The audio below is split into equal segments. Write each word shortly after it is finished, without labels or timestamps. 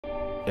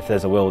If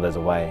there's a will, there's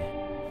a way.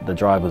 The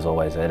drive was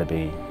always there to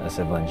be a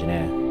civil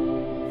engineer.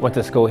 Went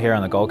to school here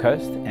on the Gold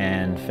Coast,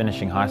 and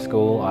finishing high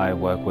school I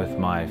worked with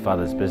my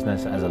father's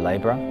business as a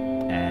labourer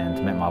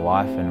and met my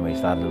wife, and we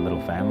started a little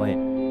family.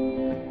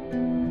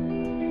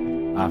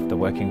 After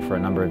working for a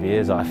number of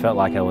years, I felt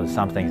like it was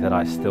something that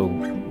I still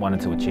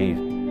wanted to achieve.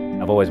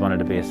 I've always wanted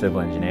to be a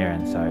civil engineer,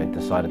 and so I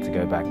decided to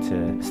go back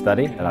to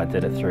study. And I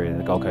did it through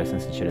the Gold Coast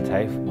Institute of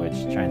TAFE, which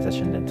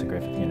transitioned into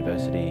Griffith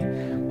University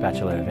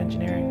Bachelor of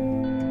Engineering.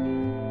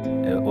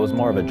 It was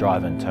more of a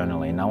drive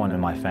internally. No one in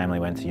my family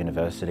went to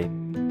university.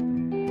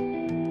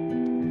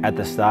 At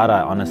the start,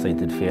 I honestly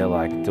did feel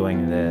like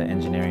doing the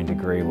engineering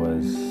degree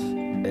was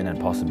an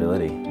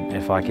impossibility.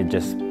 If I could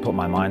just put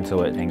my mind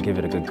to it and give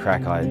it a good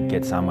crack, I'd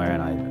get somewhere,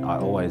 and I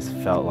always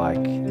felt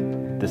like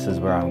this is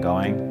where I'm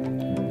going.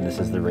 This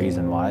is the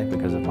reason why,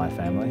 because of my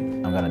family.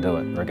 I'm going to do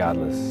it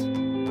regardless.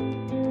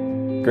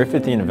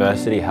 Griffith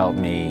University helped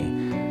me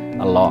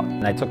a lot.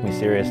 They took me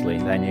seriously.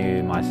 They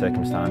knew my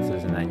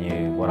circumstances and they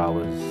knew what I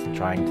was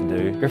trying to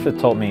do. Griffith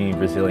taught me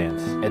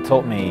resilience. It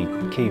taught me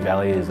key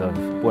values of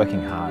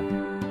working hard.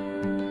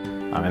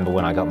 I remember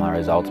when I got my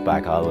results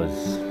back, I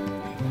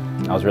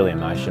was really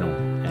emotional,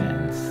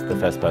 and the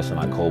first person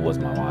I called was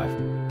my wife.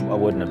 I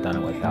wouldn't have done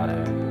it without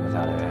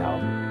her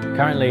help.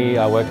 Currently,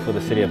 I work for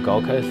the City of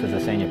Gold Coast as a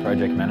Senior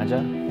Project Manager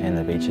in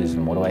the Beaches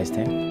and Waterways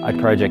team. I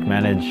project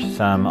manage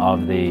some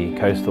of the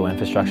coastal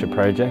infrastructure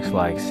projects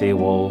like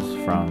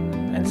seawalls, from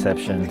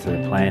inception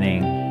to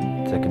planning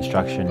to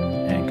construction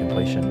and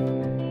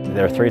completion.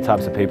 There are three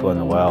types of people in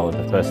the world: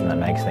 the person that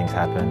makes things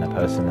happen, a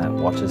person that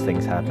watches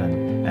things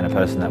happen, and a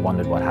person that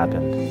wondered what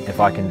happened. If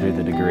I can do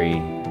the degree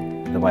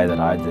the way that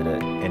I did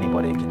it,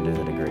 anybody can do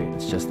the degree.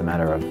 It's just a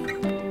matter of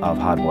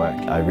hard work.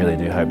 I really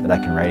do hope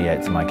that can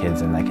radiate to my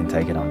kids and they can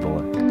take it on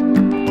board.